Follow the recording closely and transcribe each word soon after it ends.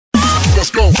Let's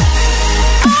go.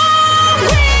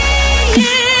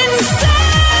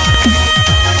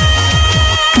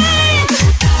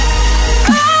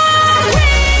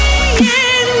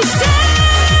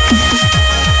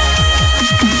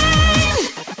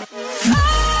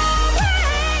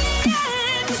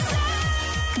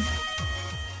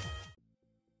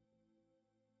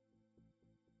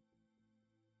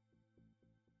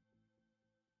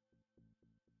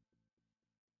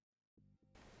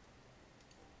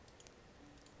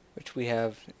 Which we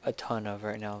have a ton of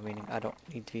right now, meaning I don't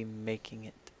need to be making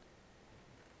it.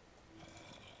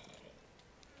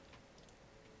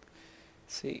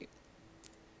 Let's see.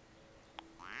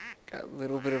 Got a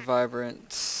little bit of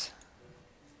vibrance.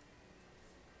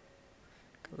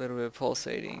 Got a little bit of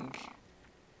pulsating.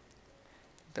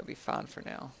 That'll be fine for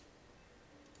now.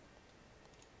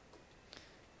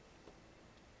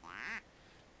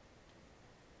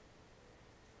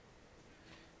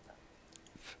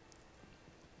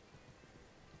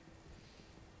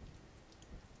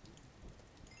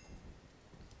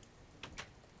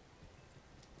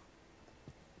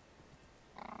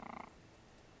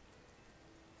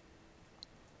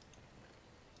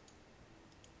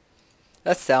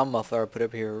 That sound muffler I put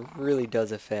up here really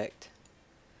does affect.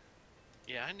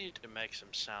 Yeah, I need to make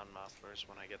some sound mufflers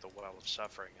when I get the Well of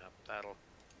Suffering up. That'll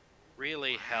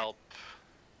really help.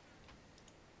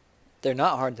 They're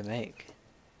not hard to make.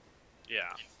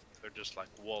 Yeah, they're just like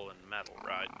wool and metal,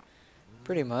 right?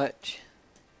 Pretty much.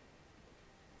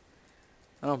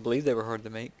 I don't believe they were hard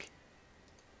to make.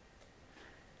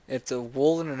 It's a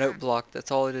wool and a note block.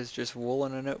 That's all it is, just wool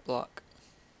and a note block.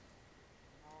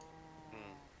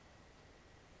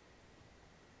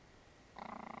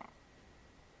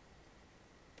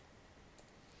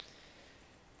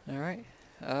 Alright,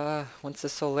 once the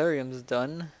solarium's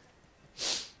done,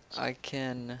 I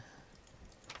can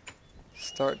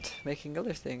start making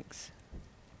other things.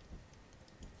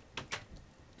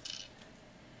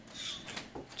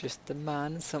 Just to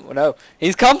mine someone. No,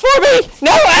 he's come for me!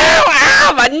 No! Ow!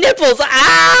 Ow! My nipples!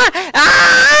 Ah!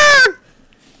 Ah!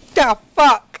 The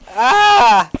fuck!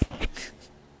 Ah!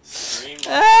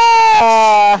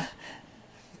 Ah!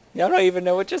 Y'all don't even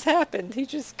know what just happened. He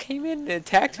just came in and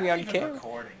attacked me on camera.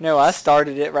 No, I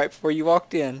started it right before you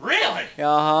walked in. Really?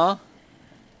 Uh-huh.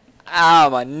 Ow,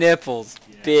 my nipples,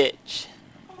 bitch.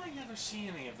 How come I never see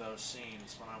any of those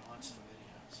scenes when I watch the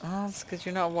videos? Oh, it's because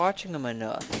you're not watching them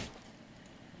enough.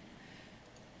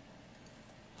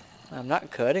 I'm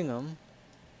not cutting them.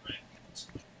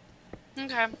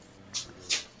 Okay.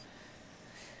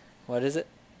 What is it?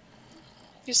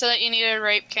 You said that you needed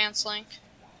rape canceling.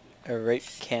 A rape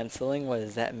canceling? What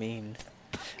does that mean?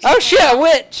 Oh shit, a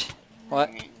witch! What?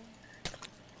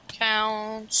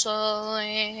 Counseling.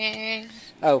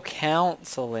 Oh,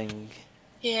 counseling.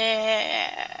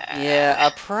 Yeah. Yeah, I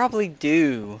probably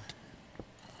do.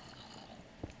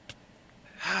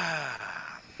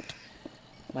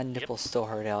 My nipples still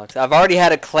hurt, Alex. I've already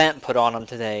had a clamp put on them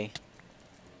today.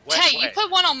 Hey, you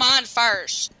put one on mine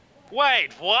first.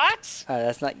 Wait, what?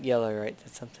 That's not yellow, right?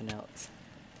 That's something else.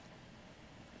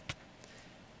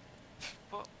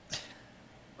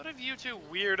 What have you two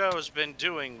weirdos been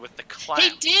doing with the clamp? He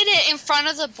did it in front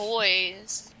of the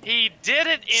boys. He did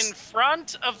it in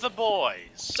front of the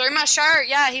boys. Through my shirt,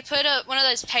 yeah. He put one of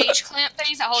those page clamp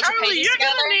things that holds your Charlie, pages you're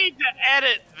together. gonna need to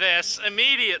edit this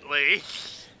immediately.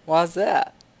 Why's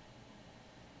that?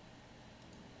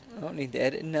 I don't need to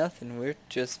edit nothing. We're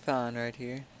just fine right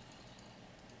here.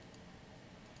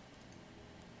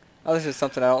 Oh, this is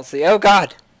something I don't see. Oh,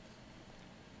 God!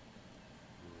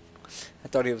 I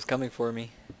thought he was coming for me.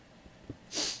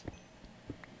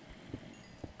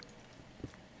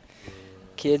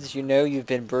 Kids, you know you've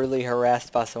been brutally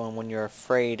harassed by someone when you're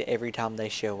afraid every time they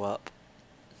show up.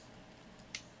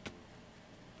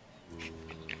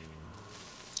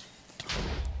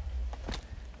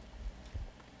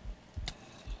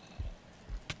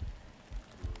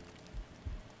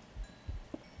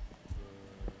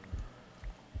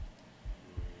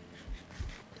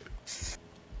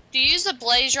 Do you use the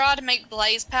blaze rod to make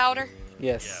blaze powder?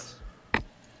 Yes.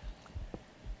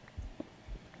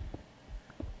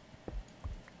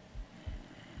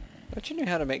 But you knew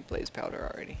how to make blaze powder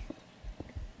already.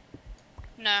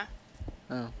 No.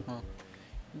 Oh, well.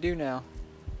 You do now.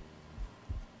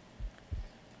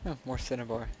 Oh, more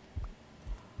cinnabar.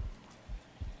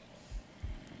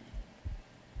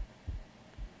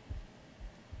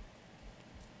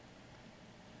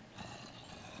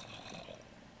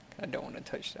 I don't want to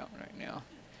touch that one right now.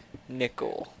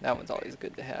 Nickel. That one's always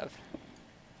good to have.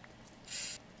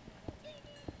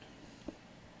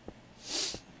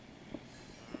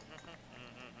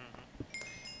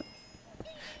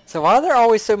 So why are there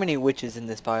always so many witches in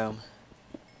this biome?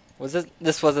 Was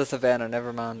this was a savanna,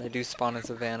 never mind. They do spawn in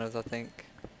savannas, I think.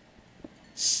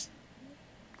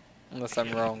 Unless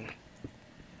I'm wrong.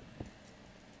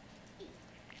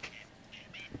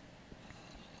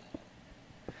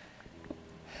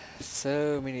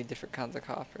 So many different kinds of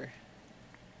copper.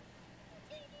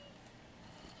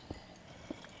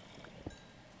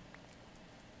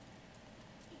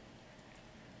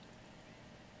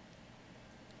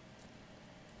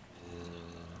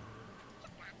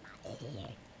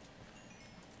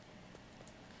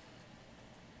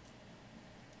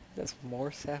 There's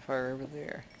more sapphire over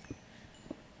there.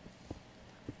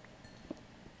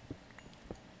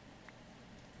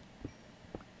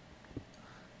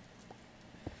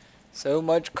 So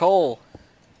much coal.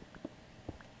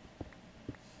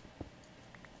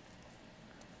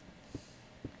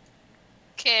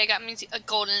 Okay, I got me a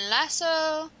golden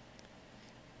lasso.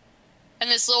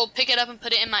 And this little pick it up and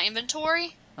put it in my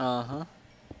inventory. Uh-huh.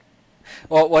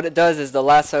 Well, what it does is the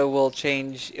lasso will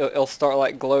change, it'll start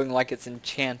like glowing like it's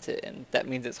enchanted, and that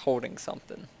means it's holding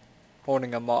something.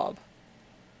 Holding a mob.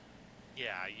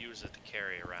 Yeah, I use it to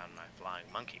carry around my flying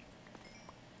monkey.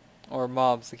 Or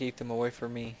mobs to keep them away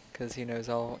from me, because he knows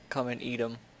I'll come and eat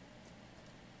them.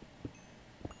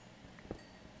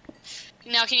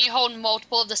 Now, can you hold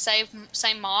multiple of the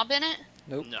same mob in it?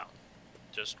 Nope. No,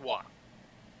 just one.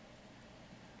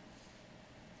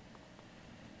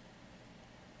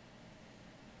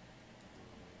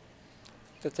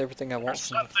 That's everything I want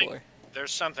from the floor.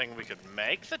 There's something we could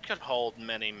make that could hold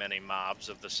many, many mobs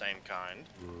of the same kind.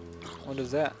 What is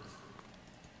that?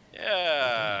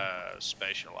 Yeah,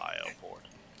 spatial IO port.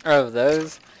 Oh,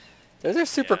 those? Those are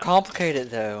super Yeah.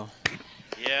 complicated, though.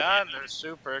 Yeah, they're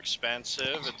super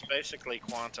expensive. It's basically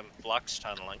quantum flux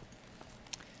tunneling.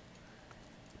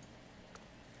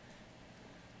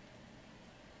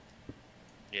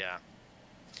 Yeah.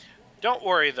 Don't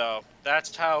worry, though.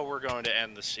 That's how we're going to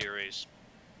end the series.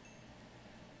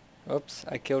 Oops,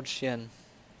 I killed Shin.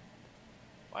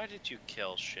 Why did you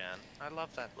kill Shen? I love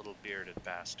that little bearded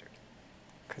bastard.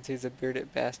 Because he's a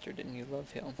bearded bastard and you love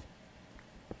him.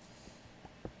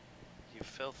 You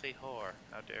filthy whore.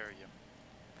 How dare you?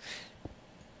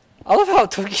 I love how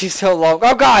it took you so long.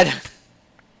 Oh god!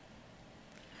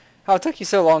 How it took you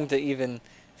so long to even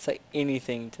say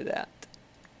anything to that.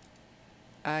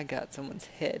 I got someone's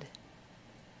head.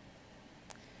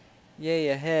 Yay,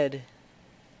 a head.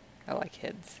 I like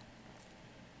heads.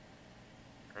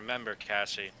 Remember,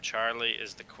 Cassie, Charlie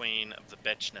is the queen of the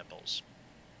bitch nipples.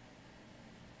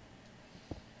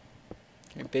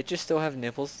 Can bitches still have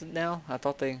nipples now? I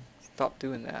thought they stopped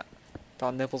doing that. I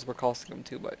thought nipples were costing them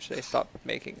too much. They stopped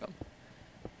making them.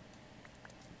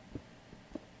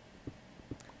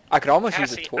 I could almost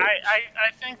use a Cassie, torch.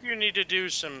 I think you need to do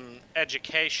some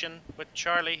education with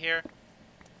Charlie here.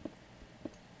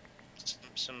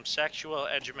 Some sexual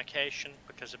education,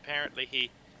 because apparently he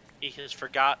has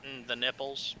forgotten the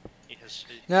nipples.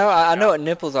 No, I know what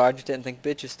nipples are. I just didn't think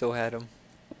bitches still had them.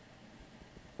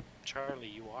 Charlie,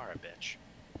 you are a bitch.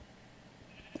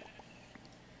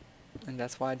 And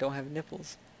that's why I don't have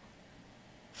nipples.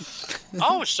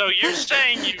 Oh, so you're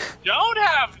saying you don't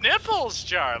have nipples,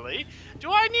 Charlie?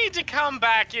 Do I need to come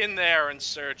back in there and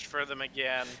search for them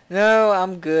again? No,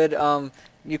 I'm good.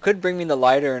 You could bring me the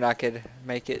lighter and I could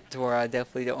make it to where I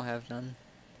definitely don't have none.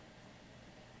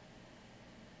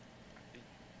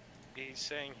 He's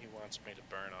saying he wants me to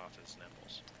burn off his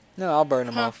nipples. No, I'll burn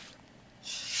them off.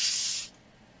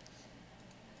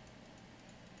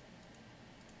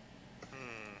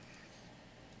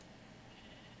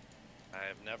 I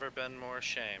have never been more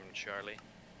ashamed, Charlie.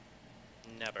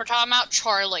 Never. We're talking about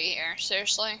Charlie here,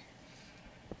 seriously.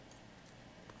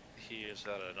 He is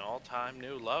at an all-time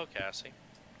new low, Cassie.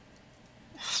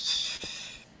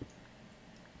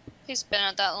 He's been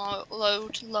at that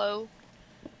low.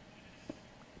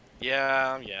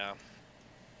 Yeah.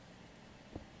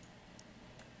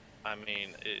 I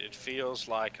mean, it feels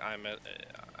like I'm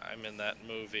in that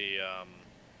movie,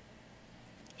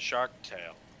 Shark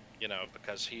Tale, you know,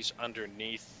 because he's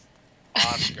underneath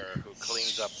Oscar, who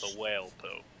cleans up the whale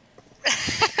poo.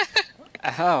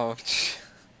 Ouch.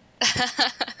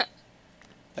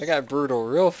 That got brutal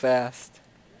real fast.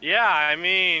 Yeah, I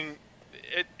mean,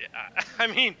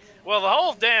 well, the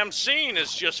whole damn scene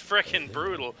is just frickin'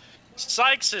 brutal.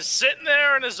 Sykes is sitting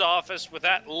there in his office with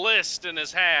that list in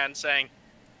his hand saying,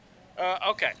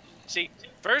 okay, see,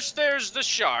 first there's the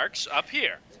sharks up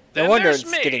here. Then No wonder there's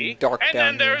it's me, getting dark and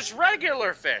down then here. there's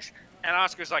regular fish. And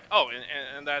Oscar's like, oh,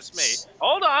 and that's me.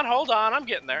 Hold on, I'm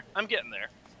getting there.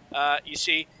 You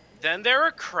see, then there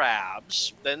are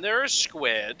crabs, then there is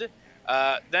squid,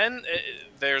 then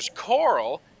there's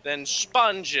coral, then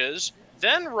sponges,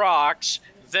 then rocks,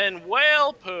 then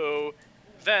whale poo,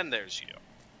 then there's you.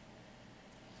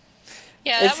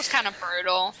 Yeah, that was kind of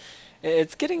brutal.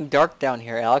 It's getting dark down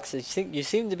here, Alex. You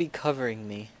seem to be covering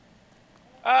me.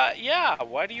 Yeah,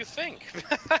 why do you think?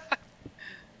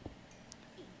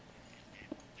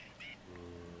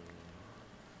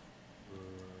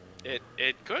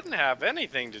 It couldn't have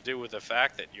anything to do with the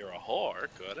fact that you're a whore,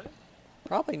 could it?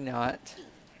 Probably not.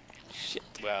 Shit.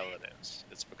 Well, it is.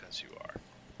 It's because you are.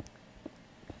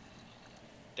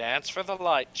 Dance for the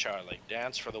light, Charlie.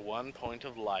 Dance for the one point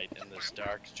of light in this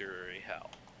dark, dreary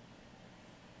hell.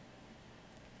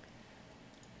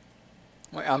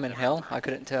 Wait, I'm in hell? I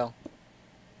couldn't tell.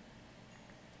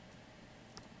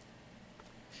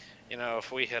 You know,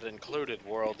 if we had included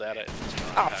world edit,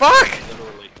 Oh, fuck!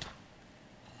 literally.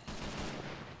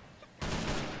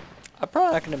 I'm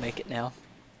probably not gonna make it now.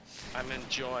 I'm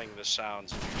enjoying the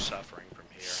sounds of you suffering from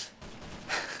here.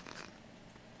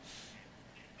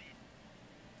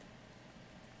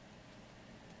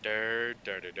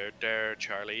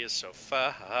 Charlie is so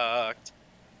fucked.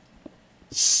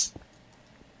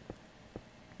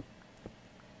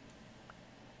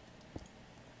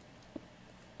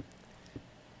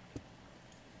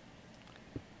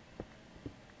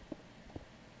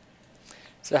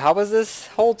 So how was this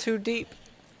hole too deep?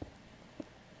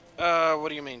 What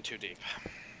do you mean too deep?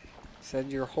 Said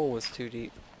your hole was too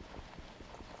deep.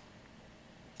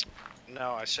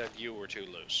 No, I said you were too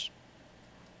loose.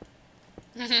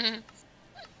 Yeah,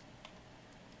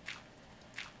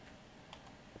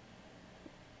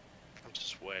 I'm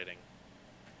just waiting.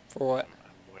 For what?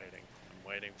 I'm waiting. I'm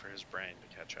waiting for his brain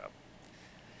to catch up.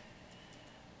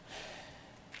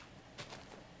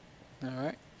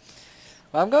 Alright.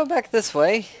 Well, I'm going back this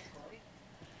way.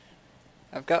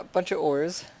 I've got a bunch of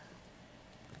ores.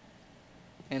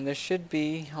 And there should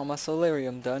be all my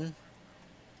solarium done.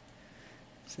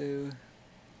 So,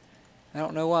 I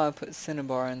don't know why I put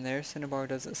cinnabar in there. Cinnabar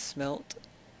doesn't smelt.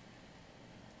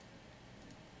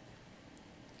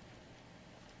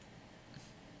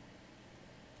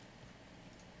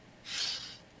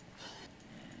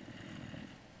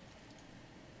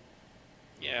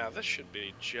 Yeah, this should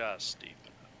be just deep enough.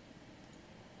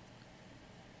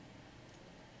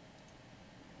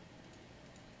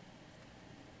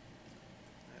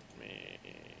 Let me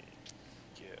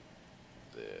get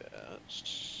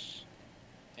this.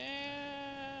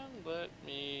 And let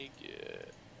me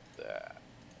get that.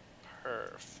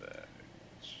 Perfect.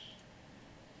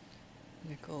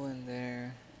 Nickel in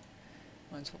there.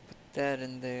 Might as well put that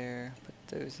in there.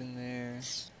 Put those in there.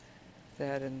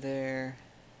 That in there.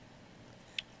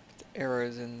 Put the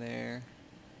arrows in there.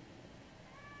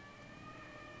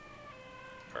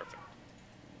 Perfect.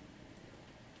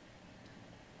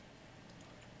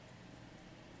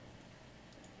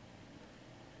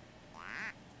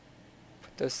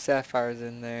 Put those sapphires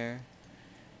in there.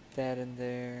 That in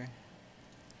there.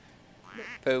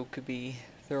 Bow could be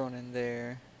thrown in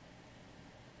there.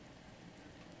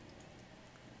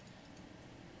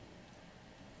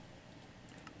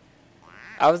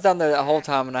 I was down there that whole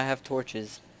time and I have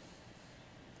torches.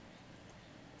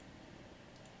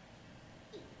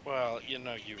 Well, you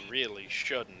know, you really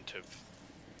shouldn't have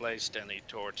placed any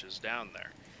torches down there.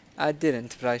 I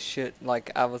didn't, but I should. Like,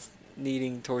 I was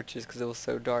needing torches because it was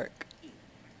so dark.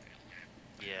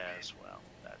 Yes, well,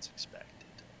 that's expected.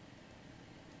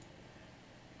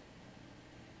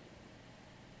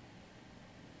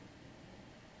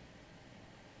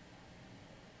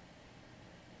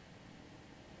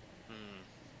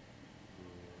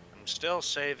 I'm still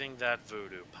saving that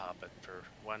voodoo puppet for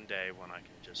one day when I can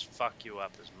just fuck you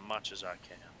up as much as I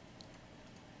can.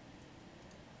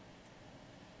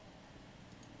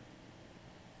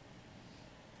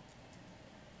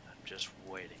 I'm just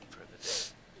waiting for the day.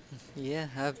 Yeah,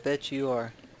 I bet you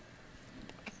are.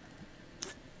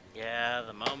 Yeah,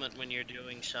 the moment when you're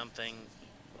doing something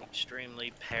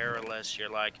extremely perilous,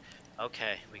 you're like,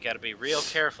 okay, we gotta be real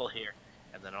careful here.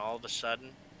 And then all of a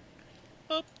sudden,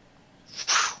 boop.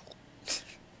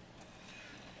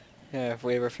 Yeah, if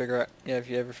you ever figure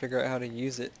out how to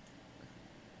use it.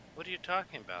 What are you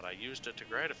talking about? I used it to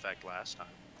great effect last time.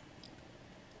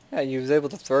 Yeah, you was able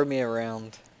to throw me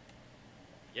around.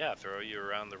 Yeah, throw you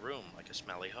around the room like a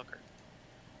smelly hooker.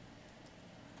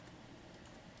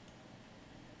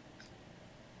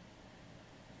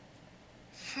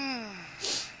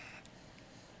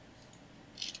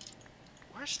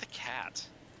 Where's the cat?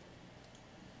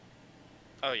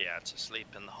 Oh yeah, it's asleep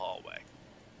in the hallway.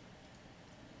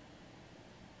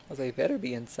 Well, they better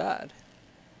be inside.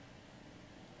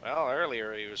 Well,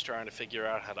 earlier he was trying to figure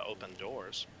out how to open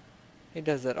doors. He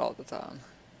does that all the time.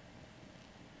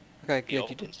 Okay, He good,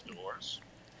 you did. opens doors.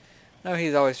 No,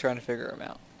 he's always trying to figure him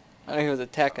out. I know he was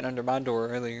attacking under my door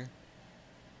earlier.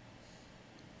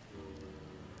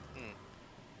 Hmm.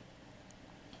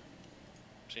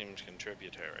 Seems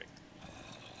contributory.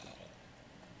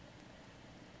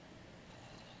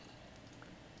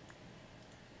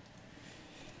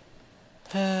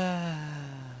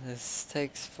 This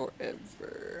takes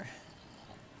forever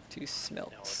to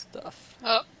smelt No, it stuff.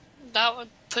 Oh, that would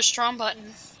push the wrong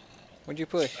button. What'd you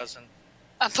push? doesn't.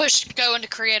 I pushed go into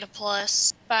create a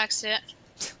plus by accident.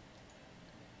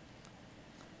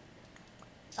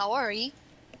 Sorry.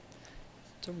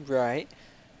 It's alright.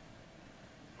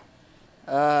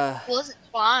 Wasn't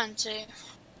trying to.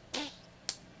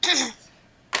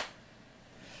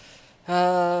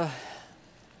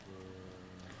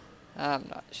 I'm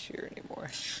not sure anymore.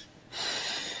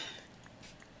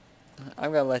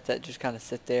 I'm gonna let that just kind of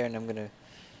sit there, and I'm gonna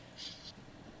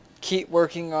keep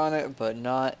working on it, but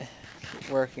not keep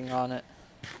working on it.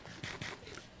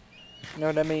 You know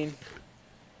what I mean?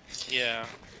 Yeah.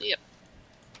 Yep.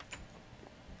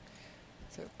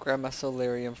 So grab my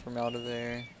solarium from out of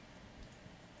there.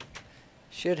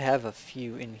 Should have a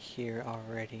few in here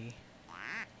already.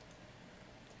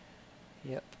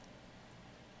 Yep.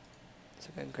 So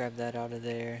I'm gonna grab that out of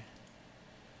there.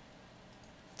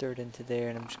 Throw it into there,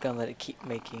 and I'm just gonna let it keep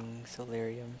making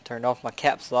solarium. Turn off my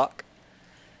caps lock.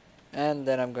 And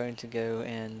then I'm going to go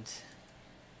and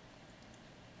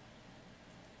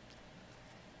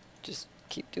just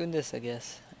keep doing this, I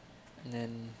guess. And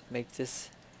then make this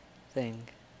thing.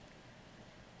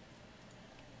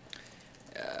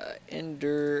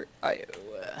 Ender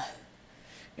iota.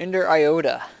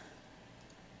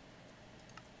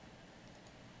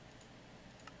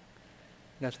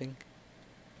 Nothing.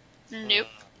 Nope.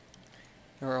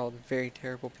 You're all very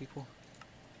terrible people.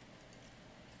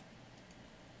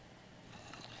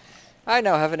 I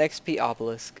now have an XP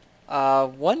obelisk.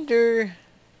 Wonder...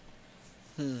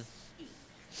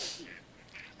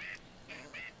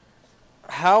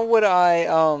 How would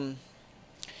I,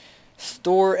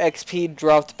 store XP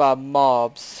dropped by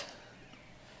mobs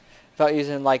without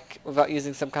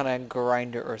using some kind of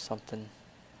grinder or something?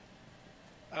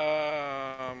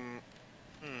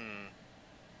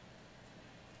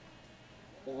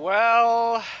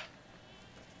 Well,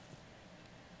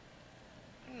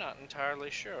 I'm not entirely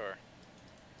sure.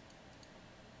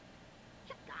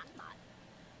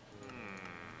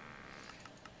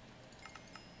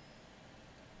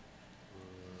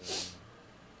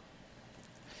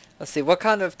 Let's see, what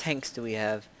kind of tanks do we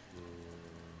have?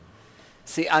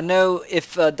 See, I know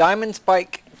if a diamond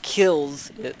spike kills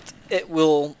it, it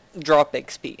will drop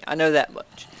XP. I know that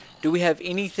much. Do we have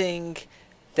anything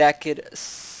that could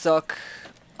suck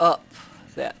up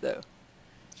that, though?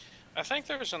 I think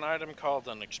there's an item called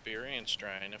an experience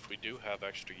drain if we do have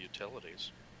extra utilities.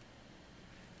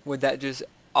 Would that just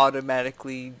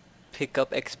automatically pick up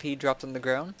XP dropped on the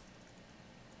ground?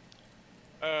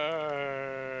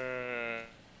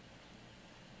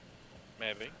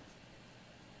 Maybe.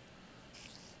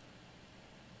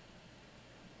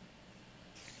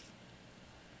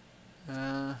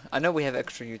 I know we have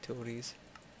extra utilities.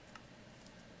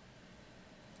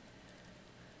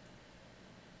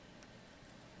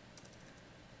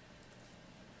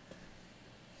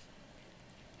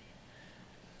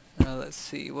 Let's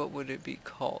see, what would it be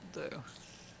called, though?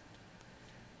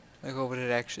 Like, what would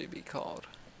it actually be called?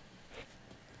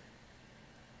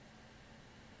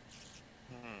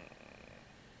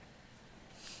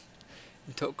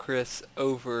 It took Chris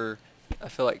over, I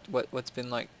feel like, what's been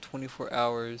like 24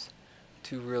 hours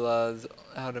to realize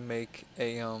how to make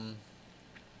a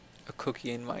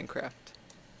cookie in Minecraft.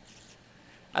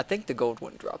 I think the gold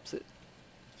one drops it.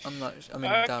 I'm not, I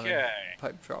mean, diamond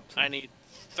pipe drops it. I need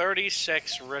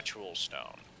 36 ritual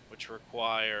stone, which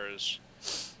requires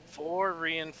 4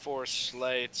 reinforced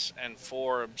slates and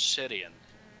 4 obsidian.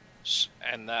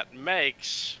 And that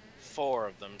makes 4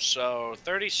 of them. So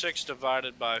 36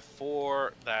 divided by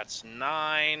 4, that's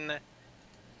 9.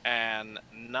 And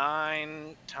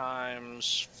 9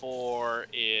 times 4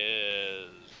 is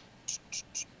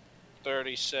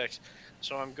 36.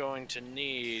 So I'm going to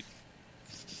need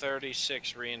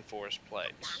 36 reinforced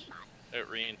plates.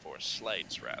 Reinforced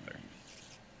slates, rather.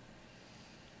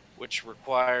 Which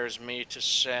requires me to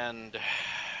send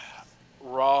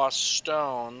raw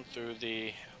stone through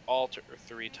the altar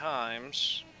 3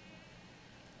 times.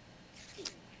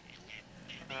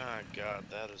 Oh god,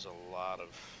 that is a lot of...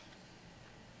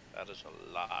 That is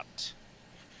a lot.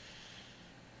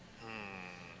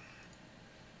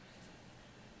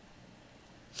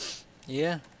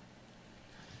 Yeah.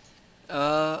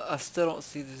 I still don't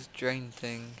see this drain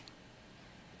thing.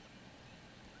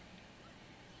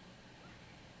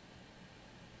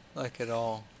 like at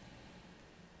all.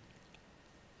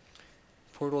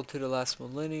 Portal to the last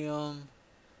millennium.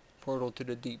 Portal to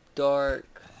the deep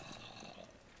dark.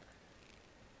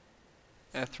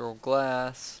 Ethereal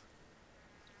glass.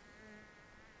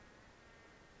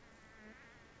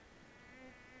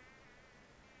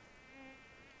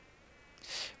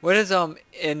 What is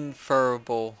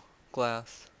inferable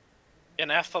glass?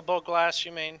 Ineffable glass,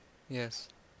 you mean? Yes.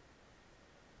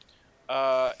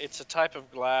 It's a type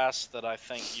of glass that I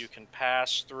think you can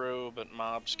pass through, but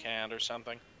mobs can't or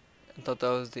something. I thought that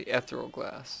was the ethereal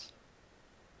glass.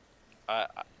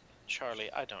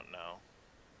 Charlie, I don't know.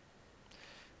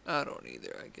 I don't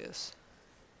either, I guess.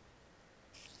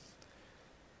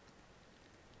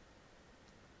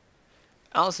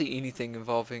 I don't see anything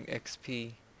involving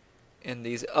XP in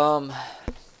these. No,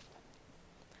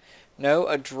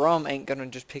 a drum ain't gonna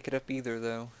just pick it up either,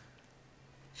 though.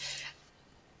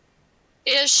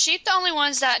 Is sheep the only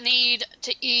ones that need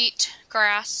to eat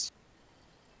grass?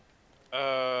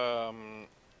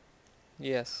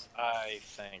 Yes. I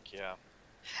think, yeah.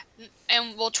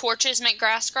 And will torches make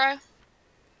grass grow?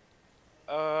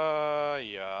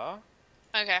 Yeah.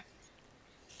 Okay.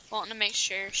 Wanting to make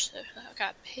sure. So I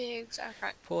got pigs. I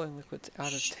got Pulling liquids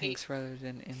out of sheep. tanks rather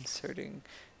than inserting.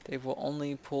 They will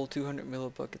only pull 200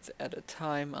 millibuckets at a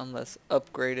time unless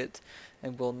upgraded,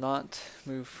 and will not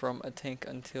move from a tank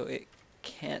until it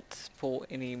can't pull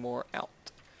any more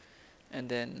out. And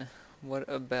then, what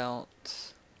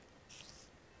about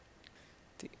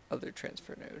the other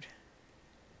transfer node?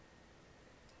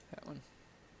 That one.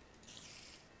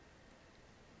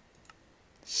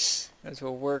 Those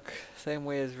will work same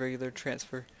way as regular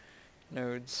transfer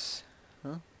nodes.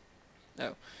 Huh?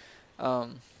 No.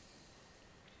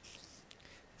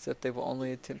 Except they will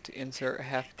only attempt to insert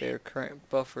half their current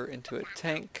buffer into a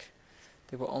tank.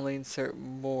 They will only insert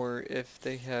more if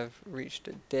they have reached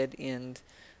a dead end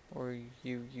or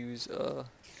you use a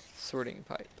sorting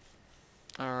pipe.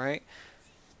 Alright.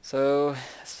 So,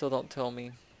 still don't tell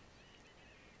me.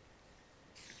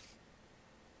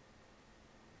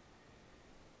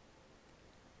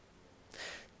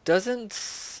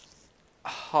 Doesn't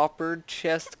hopper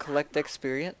chest collect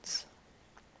experience?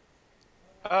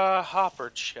 Hopper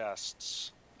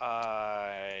chests.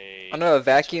 I know a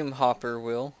vacuum hopper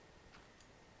will.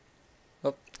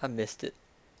 Oh, I missed it.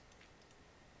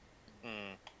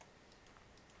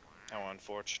 How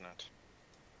unfortunate.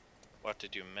 What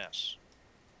did you miss?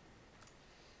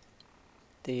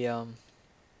 The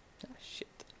shit.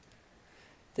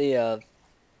 The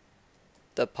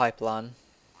pipeline.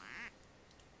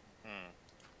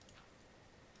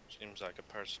 Seems like a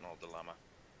personal dilemma.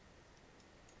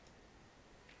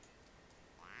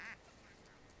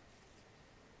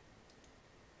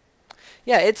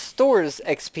 Yeah, it stores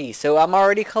XP, so I'm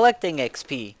already collecting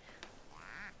XP.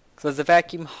 So it's a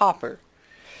vacuum hopper.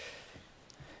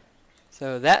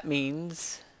 So that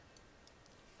means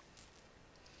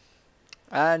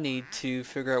I need to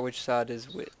figure out which side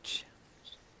is which.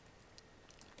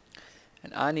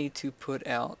 And I need to put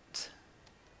out...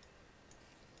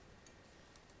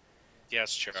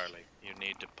 Yes, Charlie, you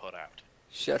need to put out.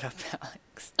 Shut up,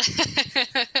 Alex.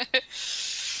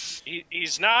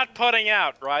 He's not putting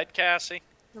out, right, Cassie?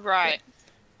 right.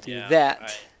 Do Yeah,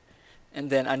 that. And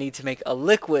then I need to make a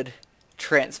liquid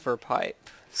transfer pipe.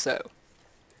 So...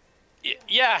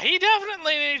 Yeah, he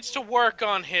definitely needs to work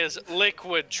on his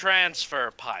liquid transfer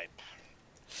pipe.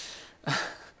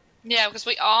 Yeah, because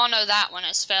we all know that one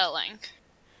is failing.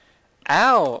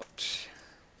 Ouch.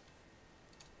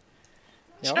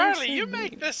 Y'all are Charlie, so you mean.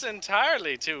 make this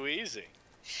entirely too easy.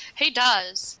 He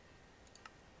does.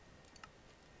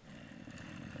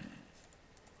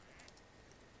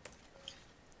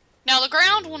 Now the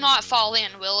ground will not fall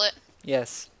in, will it?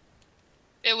 Yes,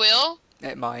 It will?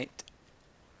 it might.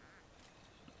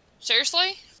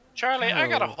 Seriously? Charlie, I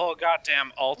got a No. whole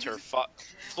goddamn altar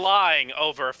flying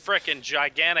over a frickin'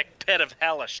 gigantic pit of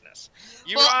hellishness.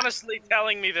 You Well- honestly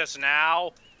telling me this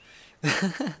now?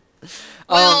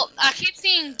 Well, I keep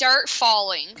seeing dirt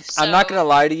falling. So... I'm not gonna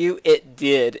lie to you, it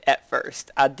did at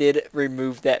first. I did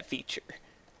remove that feature.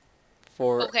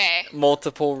 For Okay.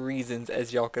 multiple reasons,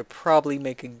 as y'all could probably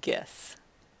make a guess.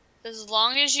 As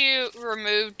long as you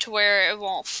remove to where it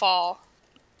won't fall.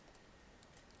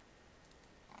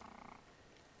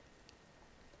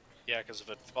 Yeah, because if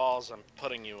it falls, I'm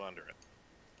putting you under it.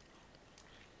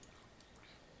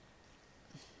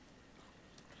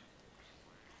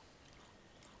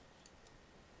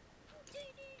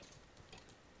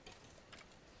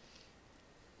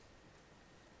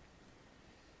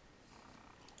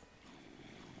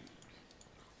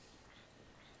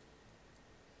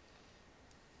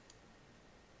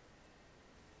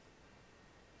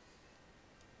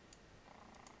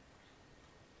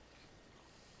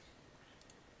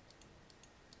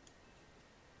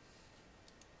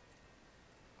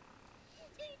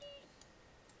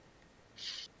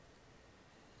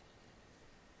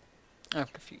 I'm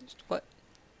confused. What?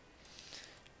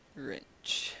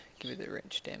 Wrench. Give me the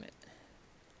wrench, damn it.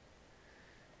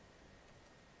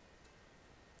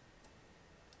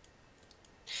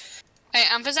 Hey,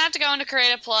 I'm just gonna have to go into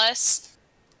Creative Plus.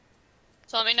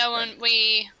 So let me know when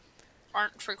we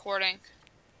aren't recording.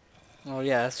 Oh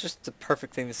yeah, that's just the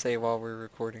perfect thing to say while we're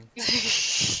recording.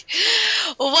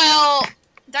 Well,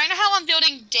 don't you know how I'm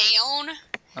building down?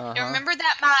 Uh-huh. And remember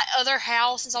that my other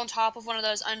house is on top of one of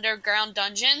those underground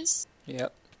dungeons?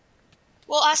 Yep.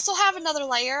 Well, I still have another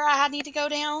layer I need to go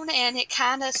down, and it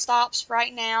kind of stops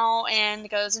right now and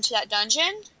goes into that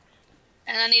dungeon.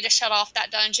 And I need to shut off that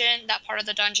dungeon, that part of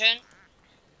the dungeon.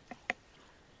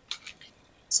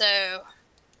 So,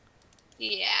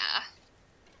 yeah.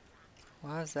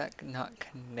 Why is that not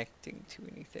connecting to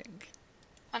anything?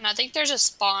 And I think there's a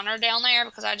spawner down there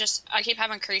because I keep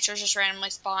having creatures just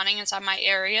randomly spawning inside my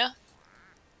area.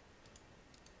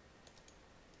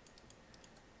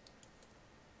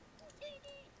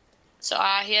 So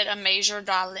I hit a major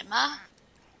dilemma.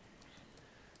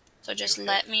 So just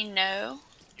let me know.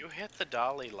 You hit the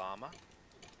Dalai Lama?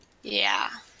 Yeah.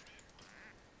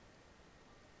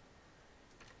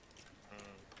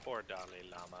 Poor Dalai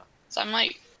Lama. So I'm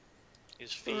like,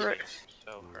 His feet are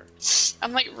so hurt.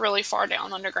 I'm like really far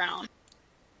down underground.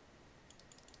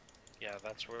 Yeah,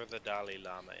 that's where the Dalai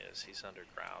Lama is. He's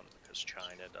underground because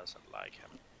China doesn't like him.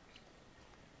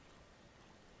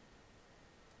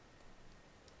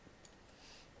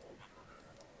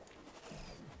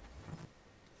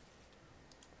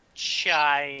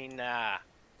 China.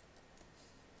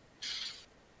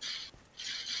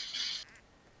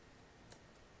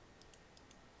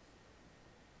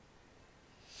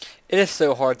 It is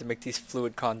so hard to make these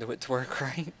fluid conduits work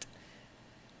right.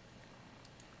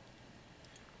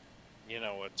 You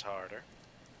know what's harder?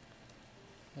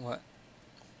 What?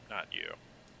 Not you.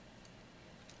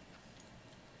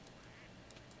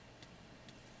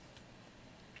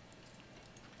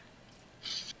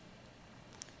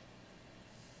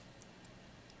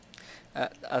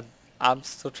 I'm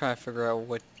still trying to figure out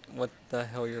what the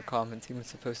hell your comments even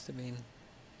supposed to mean.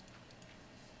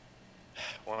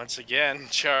 Once again,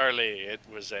 Charlie, it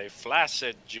was a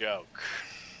flaccid joke.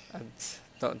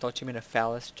 Don't you mean a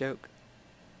phallus joke?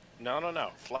 No.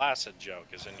 Flaccid joke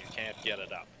is in you can't get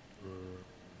it up.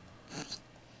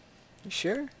 You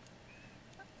sure?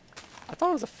 I thought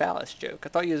it was a phallus joke. I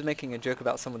thought you was making a joke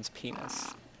about someone's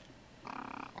penis.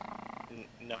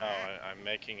 No, I'm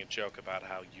making a joke about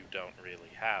how you don't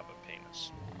really have a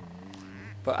penis.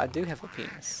 But I do have a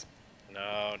penis.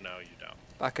 No, you don't.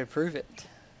 I could prove it.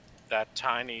 That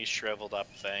tiny shriveled up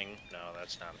thing, no,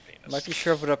 that's not a penis. It might be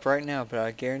shriveled up right now, but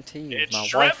I guarantee you, It's my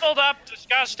shriveled up,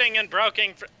 disgusting, and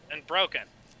broken.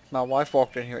 If my wife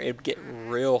walked in here, it'd get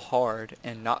real hard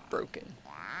and not broken.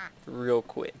 Real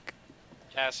quick.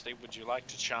 Cassidy, would you like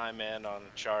to chime in on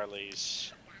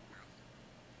Charlie's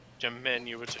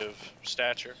diminutive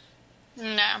stature?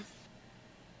 No.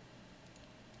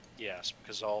 Yes,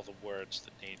 because all the words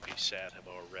that need be said have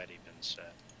already been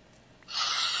said.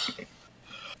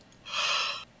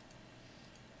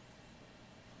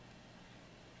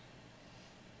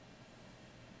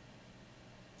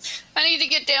 I need to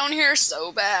get down here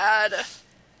so bad.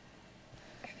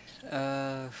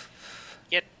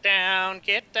 Get down,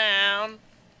 get down.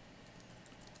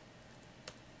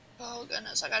 Oh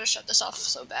goodness, I gotta shut this off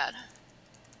so bad.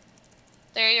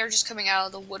 They are just coming out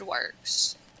of the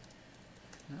woodworks.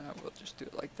 We'll just do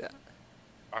it like that.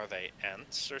 Are they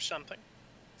ants or something?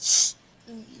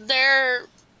 They're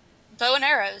bow and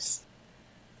arrows.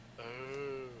 Oh.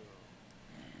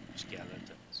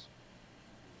 Skeletons.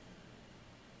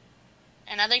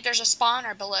 And I think there's a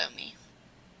spawner below me.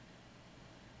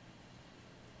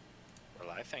 Well,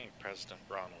 I think President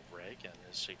Ronald Reagan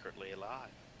is secretly alive.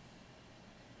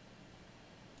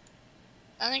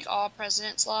 I think all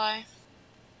presidents lie.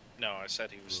 No, I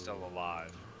said he was still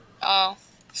alive. Oh,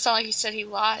 it's not like he said he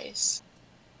lies.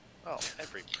 Well,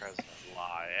 every president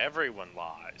lies. Everyone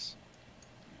lies.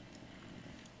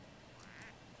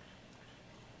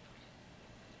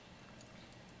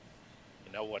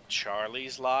 You know what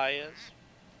Charlie's lie is?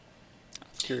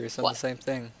 Curious on What? the same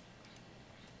thing.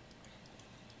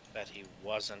 That he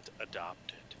wasn't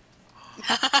adopted.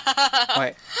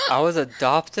 Wait, I was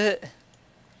adopted?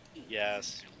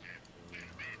 Yes.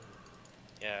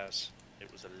 Yes.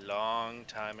 It was a long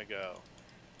time ago.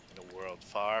 In a world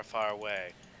far, far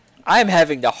away. I'm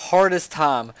having the hardest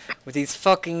time with these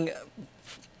fucking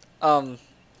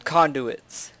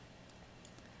conduits.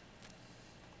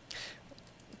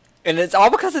 And it's all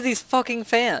because of these fucking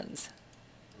fans.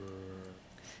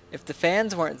 If the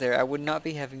fans weren't there, I would not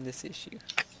be having this issue.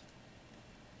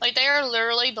 Like, they are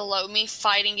literally below me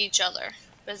fighting each other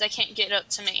because they can't get up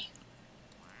to me.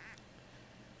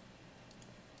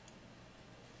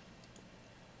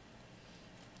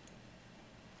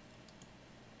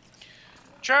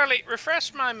 Charlie,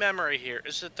 refresh my memory here.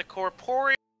 Is it the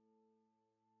corporeal